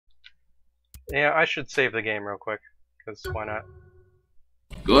Yeah, I should save the game real quick, because why not?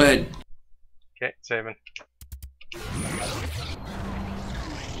 Go ahead. Okay, saving.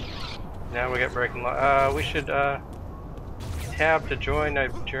 Now we get breaking law. We should tab to join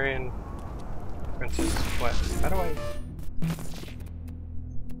Nigerian Princess. What? How do I?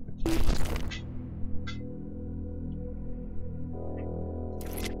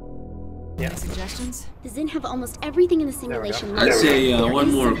 Yeah. Suggestions? The Zin have almost everything in the simulation. I'd say There one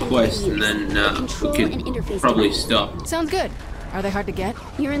is more something quest to and use. then A we control can and interface probably device. stop. Sounds good. Are they hard to get?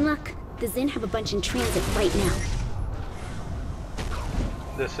 You're in luck. The Zin have a bunch in transit right now.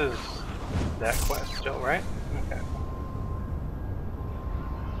 This is that quest still, right? Okay.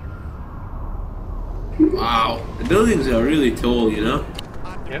 Wow, the buildings are really tall, you know?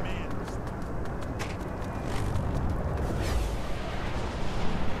 Yep.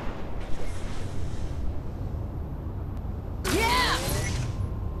 Yeah!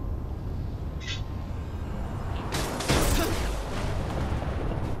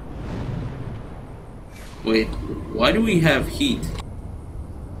 Wait, why do we have heat?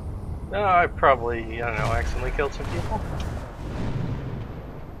 No, I probably, I don't know, accidentally killed some people.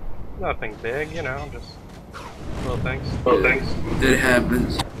 Nothing big, you know, just little things. Little things. That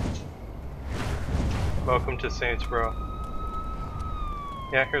happens. Welcome to Saints Row.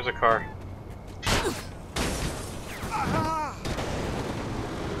 Yeah, here's a car.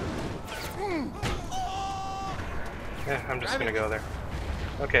 Yeah, I'm just gonna go there.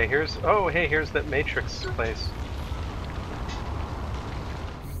 Okay, here's, oh hey, here's that Matrix place.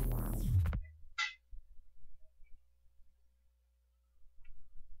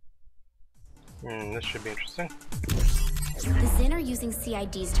 This should be interesting. The Zin are using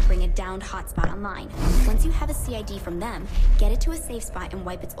CIDs to bring a downed hotspot online. Once you have a CID from them, get it to a safe spot and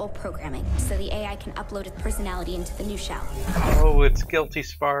wipe its old programming, so the AI can upload its personality into the new shell. Oh, it's Guilty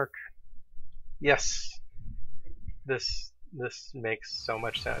Spark. Yes. This makes so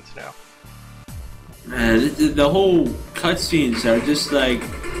much sense now. Man, the whole cutscenes are just like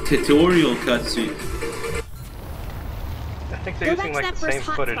tutorial cutscenes. I think they're using like the same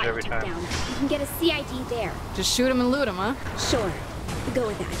footage every time. You can get a CID there. Just shoot 'em and loot 'em, huh? Sure. Go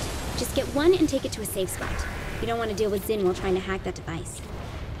with that. Just get one and take it to a safe spot. You don't want to deal with Zin while trying to hack that device.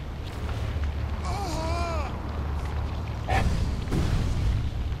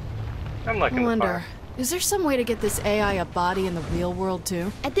 I'm liking I the wonder, fire. is there some way to get this AI a body in the real world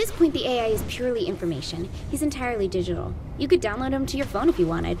too? At this point, the AI is purely information. He's entirely digital. You could download him to your phone if you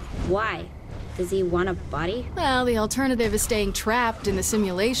wanted. Why? Does he want a body? Well, the alternative is staying trapped in the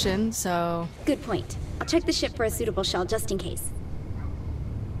simulation, so... Good point. I'll check the ship for a suitable shell just in case.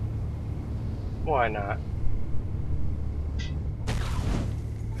 Why not?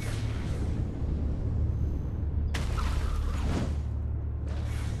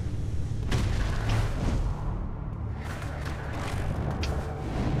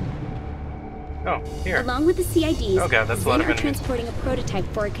 Oh, here. Along with the CIDs, Oh god, that's a lot Zin of are enemies. transporting a prototype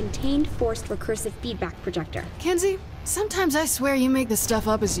for a contained forced recursive feedback projector. Kenzie, sometimes I swear you make this stuff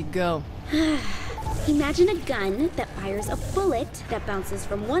up as you go. Imagine a gun that fires a bullet that bounces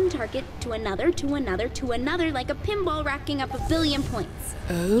from one target to another, to another, to another, like a pinball racking up 1 billion points.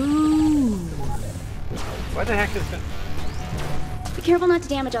 Oh. Why the heck is it? Be careful not to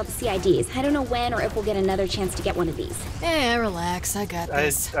damage all the CIDs. I don't know when or if we'll get another chance to get one of these. Yeah, relax, I got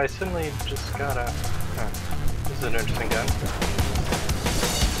this. I suddenly just got a... Oh, this is an interesting gun.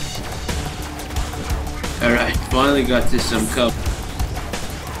 Alright, finally got to some cover.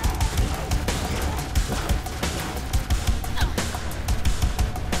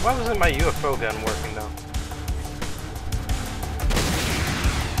 Why wasn't my UFO gun working though?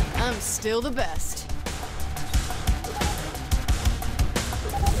 I'm still the best.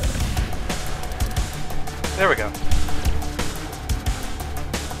 There we go.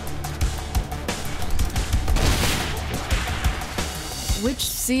 Which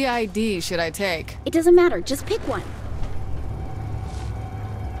CID should I take? It doesn't matter, just pick one.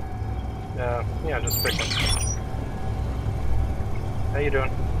 Yeah, just pick one. How you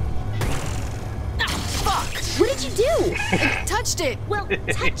doing? Fuck! What did you do? Touched it! Well,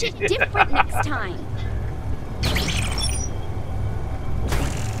 touch it different next time.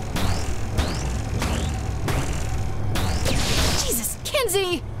 Jesus,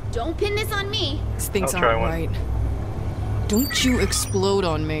 Kenzie! Don't pin this on me. These things I'll try aren't one. right. Don't you explode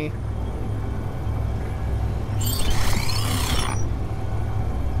on me.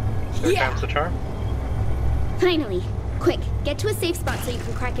 Third time's the charm? Finally. Quick, get to a safe spot so you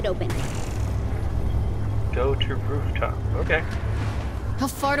can crack it open. Go to rooftop. Okay. How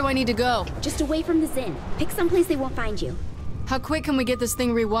far do I need to go? Just away from the Zin. Pick someplace they won't find you. How quick can we get this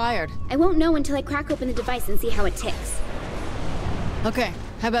thing rewired? I won't know until I crack open the device and see how it ticks. Okay,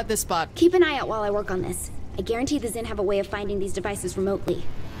 how about this spot? Keep an eye out while I work on this. I guarantee the Zin have a way of finding these devices remotely.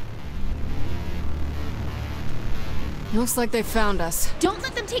 Looks like they found us. Don't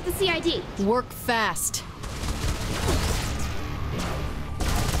let them take the CID! Work fast.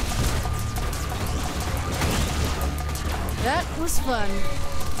 That was fun.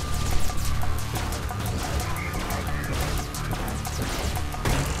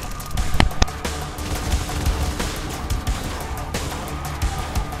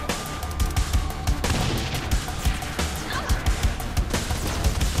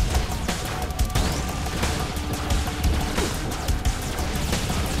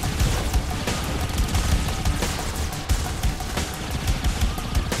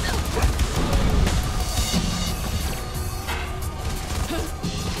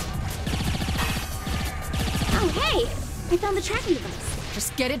 I found the tracking device.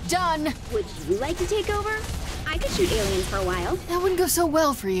 Just get it done. Would you like to take over? I could shoot aliens for a while. That wouldn't go so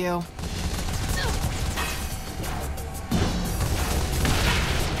well for you.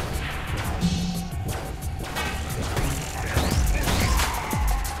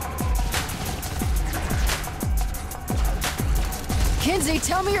 Kinsey,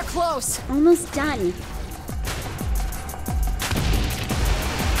 tell me you're close. Almost done.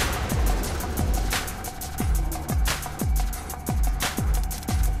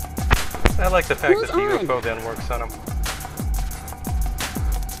 I like the fact Hold that the on. UFO gun works on them.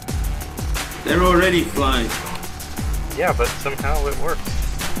 They're already flying. Yeah, but somehow it works.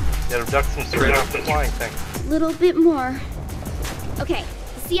 It abducts them straight off the flying thing. Little bit more. Okay,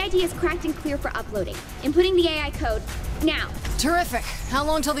 the CID is cracked and clear for uploading. Inputting the AI code now. Terrific. How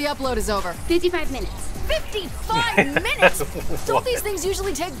long till the upload is over? 55 minutes. 55 minutes? Don't these things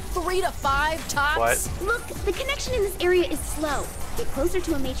usually take 3 to 5 tops? What? Look, the connection in this area is slow. Get closer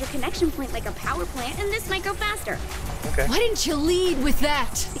to a major connection point like a power plant, and this might go faster. Okay. Why didn't you lead with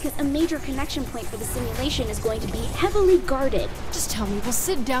that? Because a major connection point for the simulation is going to be heavily guarded. Just tell me, will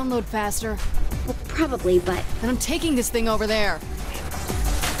Sid download faster? Well, probably, but... Then I'm taking this thing over there.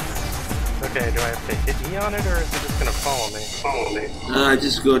 Okay, do I have to hit E on it, or is it just gonna follow me?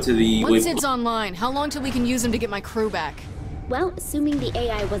 Just go to the Once Sid's online, how long till we can use him to get my crew back? Well, assuming the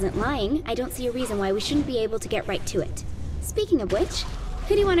AI wasn't lying, I don't see a reason why we shouldn't be able to get right to it. Speaking of which,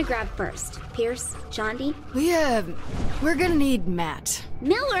 who do you want to grab first? Pierce? Chandi? We're gonna need Matt.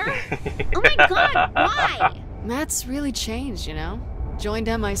 Miller? Oh my god, why? Matt's really changed, you know? Joined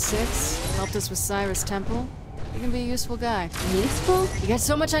MI6, helped us with Cyrus Temple. He can be a useful guy. Useful? You got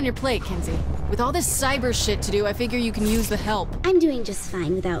so much on your plate, Kinsey. With all this cyber shit to do, I figure you can use the help. I'm doing just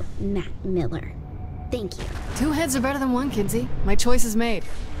fine without Matt Miller. Thank you. 2 heads are better than 1, Kinsey. My choice is made.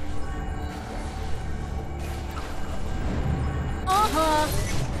 Uh-huh.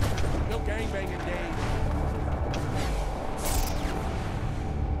 No gangbanging day.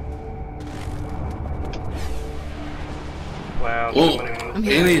 Wow. Oh, I'm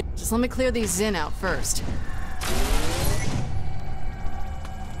here. alien. Just let me clear these Zin out first.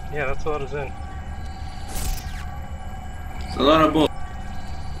 Yeah, that's a lot of Zen. It's a lot of bull.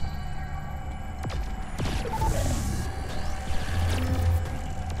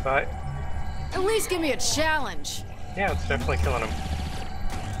 Bye. At least give me a challenge. Yeah, it's definitely killing him.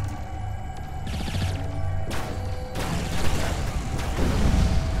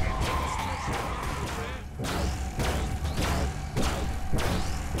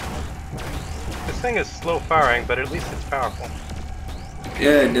 This thing is slow firing, but at least it's powerful.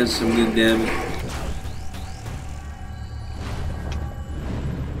 Yeah, it does some good damage.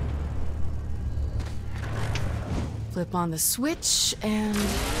 Flip on the switch, and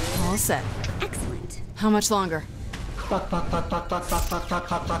all set. Excellent. How much longer? What?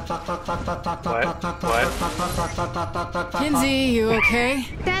 Kinsey, you okay?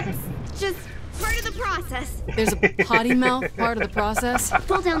 That's just part of the process. There's a potty mouth part of the process.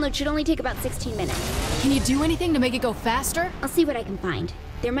 Full download should only take about 16 minutes. Can you do anything to make it go faster? I'll see what I can find.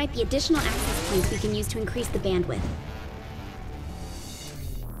 There might be additional access points we can use to increase the bandwidth.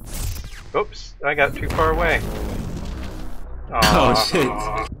 Oops, I got too far away. Oh shit.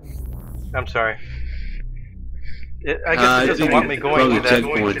 I'm sorry. I guess it doesn't want me going to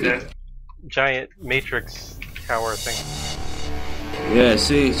that giant matrix tower thing. Yeah,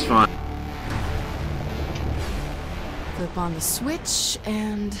 see, it's fine. Flip on the switch,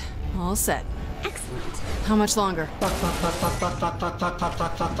 and all set. Excellent. How much longer?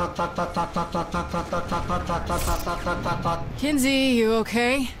 Kinsey, you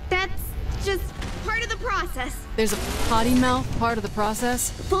okay? That's just part of the process. There's a potty mouth part of the process.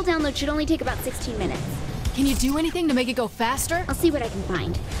 Full download should only take about 16 minutes. Can you do anything to make it go faster? I'll see what I can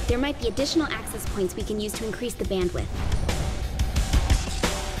find. There might be additional access points we can use to increase the bandwidth.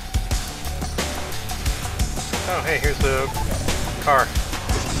 Oh, hey, here's the car.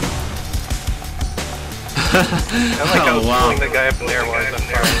 I like how pulling the guy up in there was on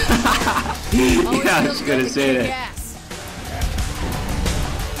fire. Yeah, I was gonna say that. Gas.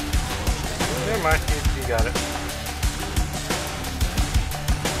 Never mind, you got it.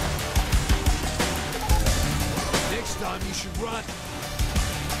 Next time you should run.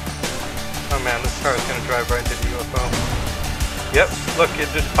 Oh man, this car is gonna drive right into the UFO. Yep, look, it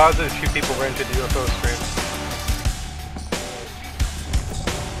just paused it a few people right into the UFO stream.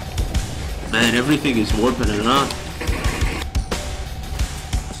 Man, everything is warping and on.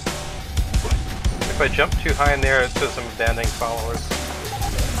 If I jump too high in there, it says I'm abandoning followers.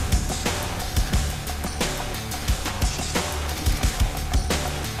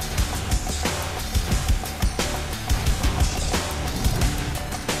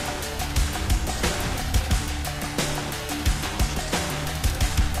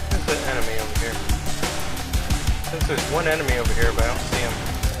 There's an enemy over here. Says there's one enemy over here, but I don't see him.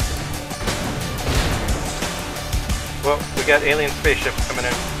 Well, we got alien spaceship coming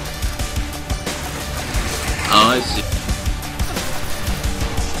in. Oh, I see.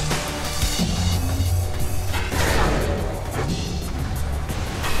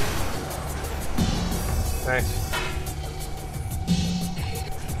 Nice.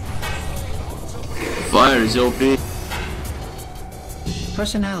 Fire is OP.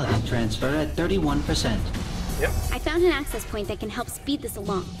 Personality transfer at 31%. Yep. I found an access point that can help speed this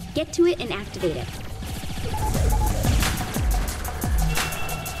along. Get to it and activate it.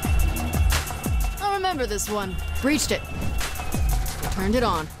 I remember this one. Breached it. Turned it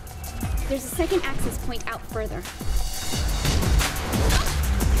on. There's a second access point out further.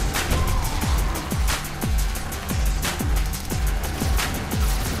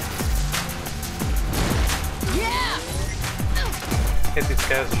 Yeah! Hit these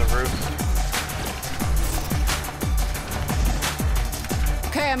guys on the roof.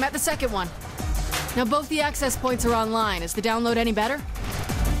 Okay, I'm at the second one. Now both the access points are online. Is the download any better?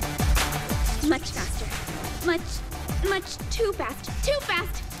 Much faster. Much too fast. Too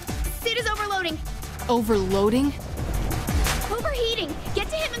fast! Sid is overloading. Overloading? Overheating. Get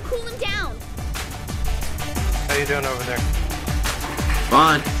to him and cool him down. How you doing over there?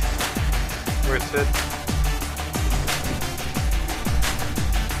 Fine. Where's Sid?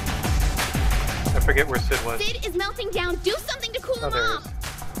 I forget where Sid was. Sid is melting down. Do something to cool Oh, him there off. it is.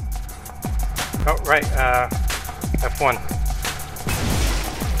 Oh, right, F1.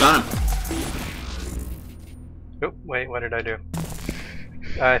 Got him. Oh, wait, what did I do?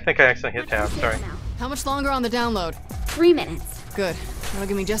 I think I accidentally hit tab, sorry. How much longer on the download? 3 minutes. Good. That'll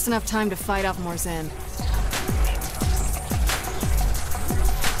give me just enough time to fight off more Zen.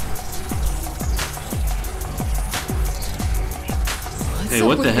 Hey,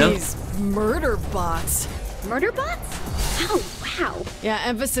 what the hell? These murder bots. Murder bots? Oh, wow. Yeah,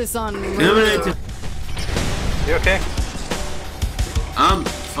 emphasis on Terminator. murder. You okay? I'm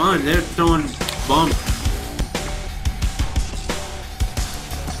fine. They're throwing bombs.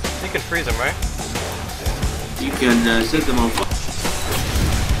 You can freeze him, right? You can set them on fire.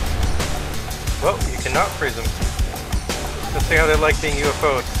 Well, you cannot freeze them. Let's see how they like being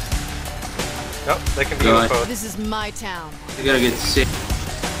UFO'd. Nope, they can be Go UFO'd. This is my town. You gotta get sick.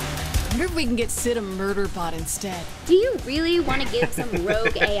 I wonder if we can get Sid a murder bot instead. Do you really want to give some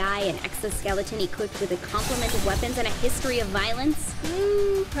rogue AI an exoskeleton equipped with a complement of weapons and a history of violence?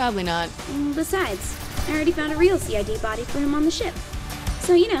 Probably not. Besides, I already found a real CID body for him on the ship.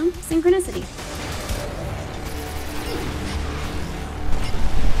 So, you know, synchronicity.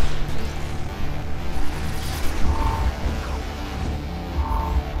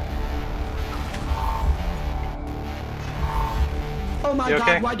 Oh my You okay?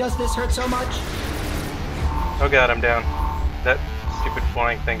 god, why does this hurt so much? Oh god, I'm down. That stupid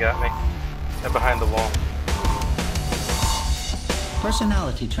flying thing got me. I'm behind the wall.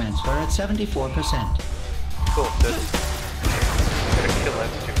 Personality transfer at 74%. Cool, Sid. Gotta kill that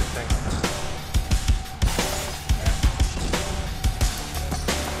stupid thing.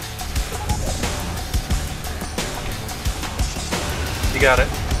 You got it.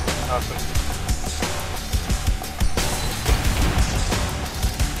 Awesome.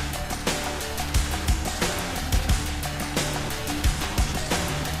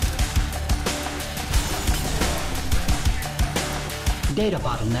 Data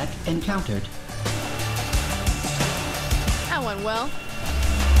bottleneck encountered. That went well.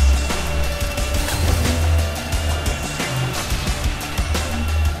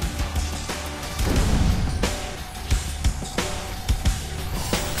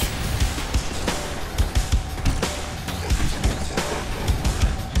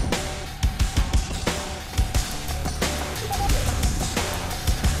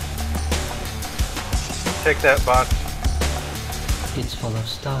 take that, bot. It's full of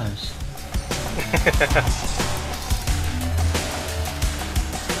stars.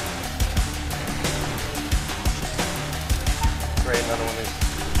 Great, another one of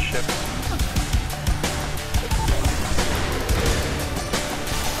these ships.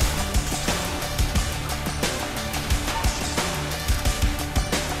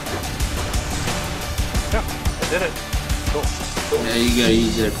 Yeah, I did it. Cool. Yeah, you gotta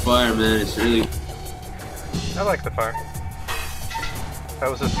use that fire, man. It's really. I like the fire. I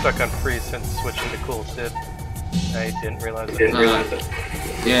was just stuck on freeze since switching to cool CID. I didn't realize it.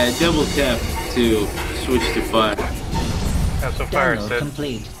 Yeah, double tap to switch to fire. Have some fire, Download CID.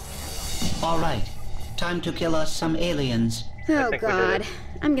 complete. All right, time to kill us some aliens. Oh think we did god. it.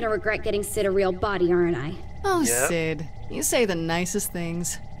 I'm gonna regret getting Sid a real body, aren't I? Oh, Yep. Sid. You say the nicest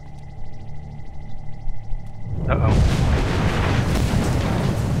things. Uh-oh.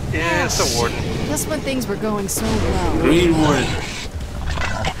 It's a warden. Just when things were going so well. Green warden.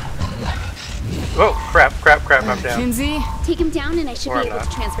 Oh, crap, I'm down. Kinsey? Take him down and I should Or be I'm able to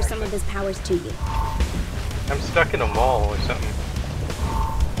not, transfer some of his powers to you. I'm stuck in a wall or something.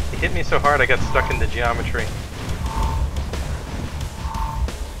 It hit me so hard I got stuck in the geometry.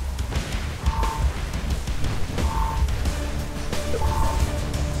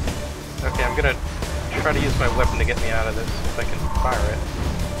 Okay, I'm gonna try to use my weapon to get me out of this if I can fire it.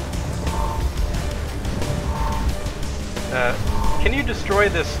 Can you destroy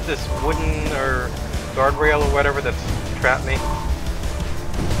this wooden or guardrail or whatever that's trapped me?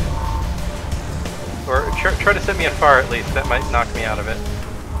 Or try to set me on fire at least. That might knock me out of it.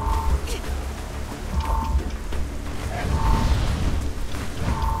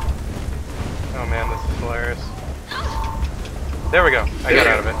 Oh man, this is hilarious. There we go. I got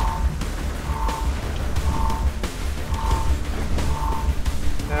out of it.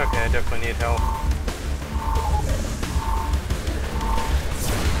 Okay, I definitely need help.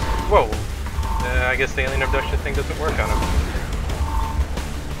 Whoa! I guess the alien abduction thing doesn't work on him.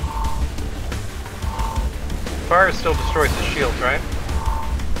 Fire still destroys his shields, right?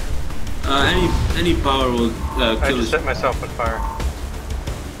 Any power will I kill just us. set myself on fire.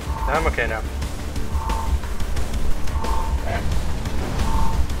 I'm okay now.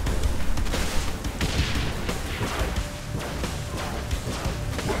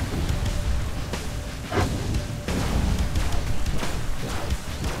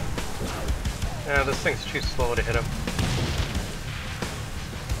 Yeah, this thing's too slow to hit him.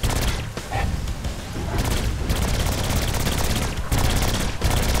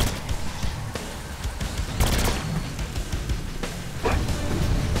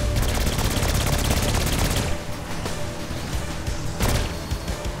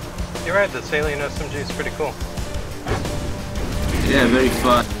 You're right, this alien SMG is pretty cool. Yeah, very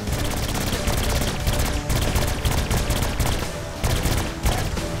fun.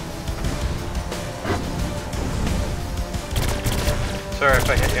 Sorry if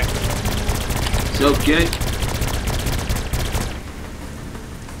I hit you. It's okay.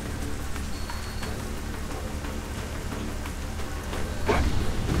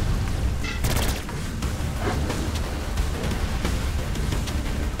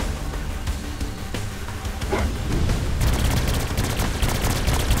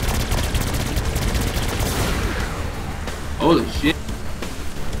 Holy shit.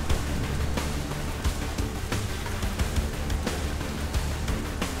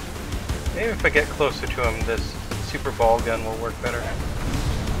 Maybe if I get closer to him, this super ball gun will work better.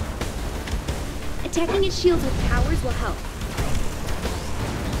 Attacking its shields with powers will help.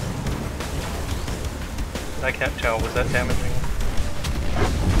 I can't tell, was that damaging?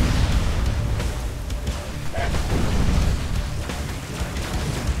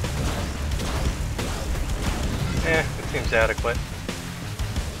 It seems adequate.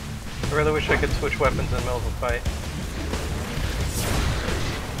 I really wish I could switch weapons in the middle of a fight.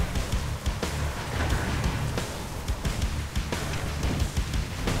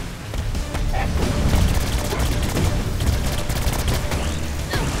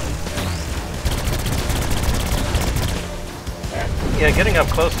 Yeah, getting up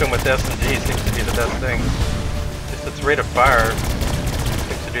close to him with SMG seems to be the best thing. Just its rate of fire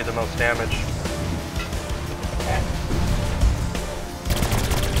seems to do the most damage.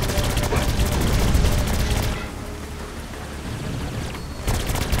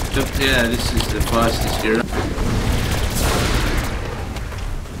 Yeah, this is the fastest here.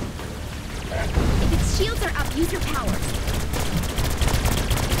 If its shields are up, use your powers.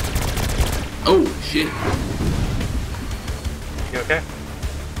 Oh shit. You okay?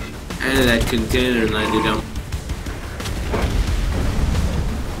 And that container landed on.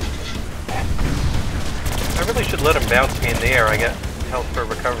 really should let him bounce me in the air. I get health for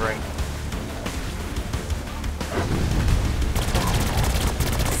recovering.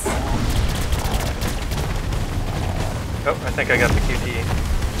 Oh, I think I got the QT.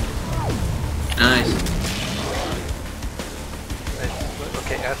 Nice.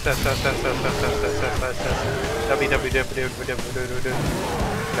 Okay, S. W.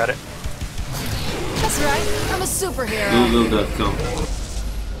 Got it. That's right, I'm a superhero. Google.com.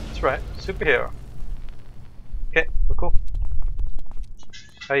 That's right, superhero. Okay, we're cool.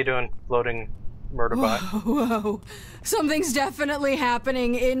 How you doing, floating murder bot? Whoa, something's definitely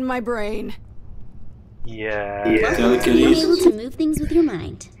happening in my brain. Yeah. Telekinesis. Able to move things with your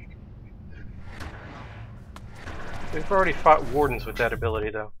mind. We've already fought wardens with that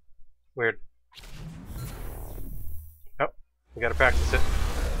ability, though. Weird. Oh, we gotta practice it.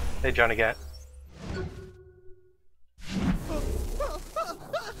 Hey, Johnny Gat.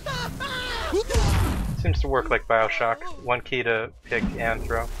 Seems to work like Bioshock. One key to pick and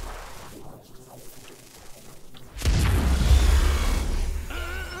throw.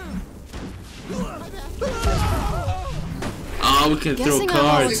 Oh, we can throw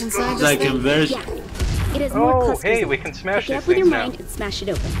cars. It's like inversion. Yeah. It has more Oh, clusters hey, in we it. can smash Pick it these up with your things now. mind and smash it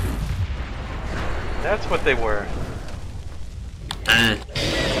open. That's what they were.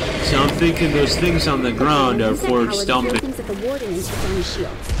 So I'm thinking those things on the ground are for stomping. Things at the warden and take down his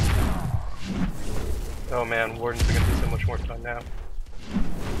shield. Oh man, wardens are gonna be so much more fun now.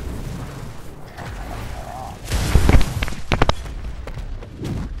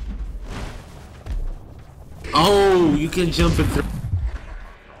 Oh, you can jump and throw.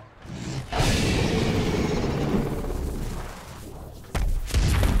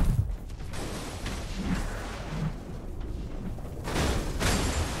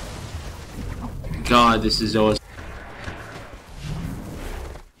 God, this is awesome.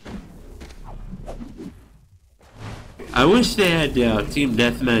 I wish they had Team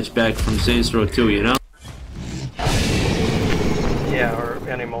Deathmatch back from Saints Row 2, you know? Yeah, or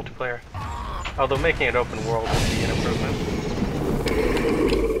any multiplayer. Although making it open world would be an improvement.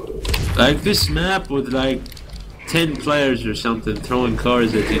 Like this map with like 10 players or something throwing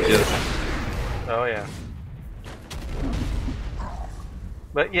cars at each other. Oh yeah.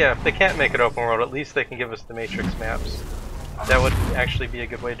 But yeah, if they can't make it open world, at least they can give us the Matrix maps. That would actually be a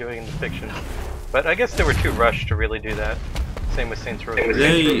good way of doing it in the fiction. But I guess they were too rushed to really do that. Same with Saints Row 3.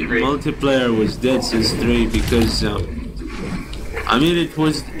 They multiplayer was dead since 3 because I mean it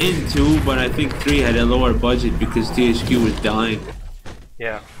was in 2, but I think 3 had a lower budget because THQ was dying.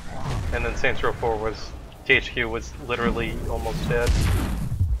 Yeah. And then Saints Row 4 was THQ was literally almost dead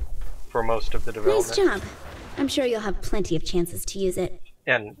for most of the development. Nice job. I'm sure you'll have plenty of chances to use it.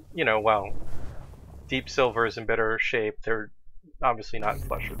 And, you know, while Deep Silver is in better shape, they're obviously not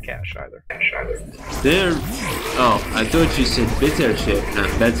flush with cash either. They're... Oh, I thought you said bitter shape, not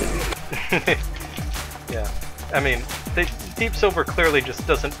better. Yeah. I mean, Deep Silver clearly just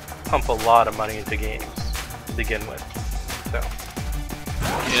doesn't pump a lot of money into games to begin with. So.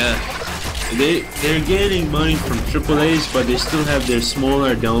 Yeah. They're gaining money from AAAs, but they still have their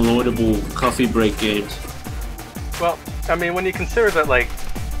smaller downloadable coffee break games. Well, I mean, when you consider that, like,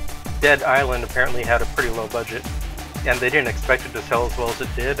 Dead Island apparently had a pretty low budget, and they didn't expect it to sell as well as it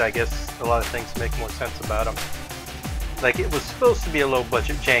did, I guess a lot of things make more sense about them. Like, it was supposed to be a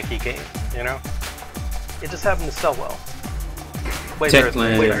low-budget, janky game, you know? It just happened to sell well. Way better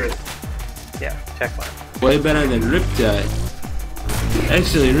than yeah, Techland. Way better than Riptide.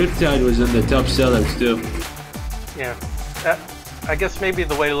 Actually, Riptide was in the top sellers, too. Yeah. I guess maybe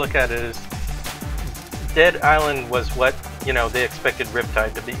the way to look at it is Dead Island was what, you know, they expected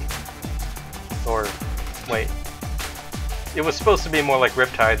Riptide to be. Or, wait. It was supposed to be more like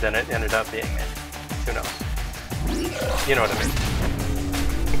Riptide than it ended up being. Who knows? You know what I mean.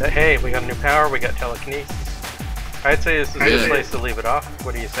 But hey, we got a new power, we got telekinesis. I'd say this is a good place to leave it off.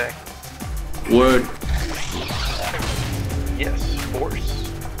 What do you say? Word. Yes, force.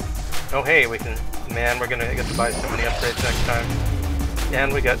 Oh hey, we can... Man, we're gonna get to buy so many upgrades next time.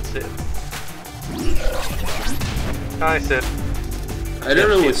 And we got Sid. Hi, Sid. I don't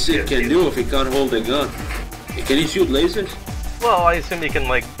know what Sid can do if he can't hold a gun. Can he shoot lasers? Well, I assume he can,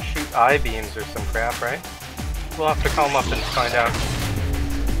 like, shoot I-beams or some crap, right? We'll have to call him up and find out.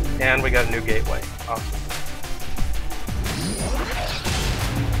 And we got a new gateway. Awesome.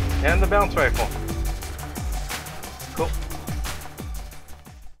 And the bounce rifle. Cool.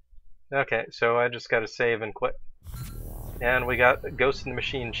 Okay, so I just gotta save and quit. And we got Ghost in the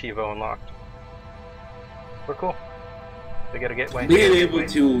Machine Chivo unlocked. We're cool. We got a gateway. Being able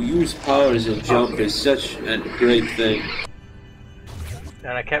to use powers and jump is such a great thing.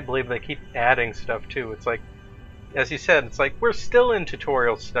 And I can't believe they keep adding stuff too. It's like as you said, it's like we're still in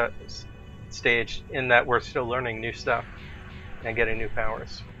tutorial stage in that we're still learning new stuff and getting new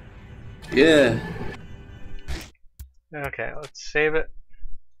powers. Yeah. Okay, let's save it.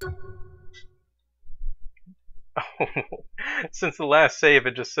 Oh, since the last save,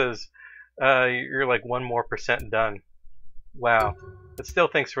 it just says you're like 1% more done. Wow. It still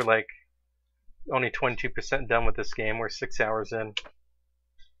thinks we're like only 22% done with this game. We're 6 hours in.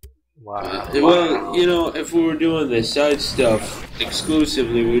 Wow. Well, you know, if we were doing the side stuff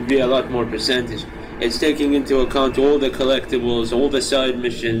exclusively, we'd be a lot more percentage. It's taking into account all the collectibles, all the side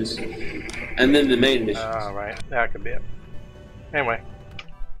missions, and then the main missions. Right, that could be it. Anyway,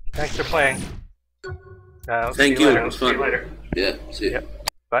 thanks for playing. Thank you. Later. It was fun. See you later. Yeah, see you. Yep.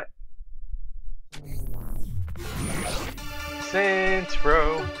 Bye. Saints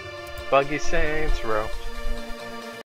Row. Buggy Saints Row.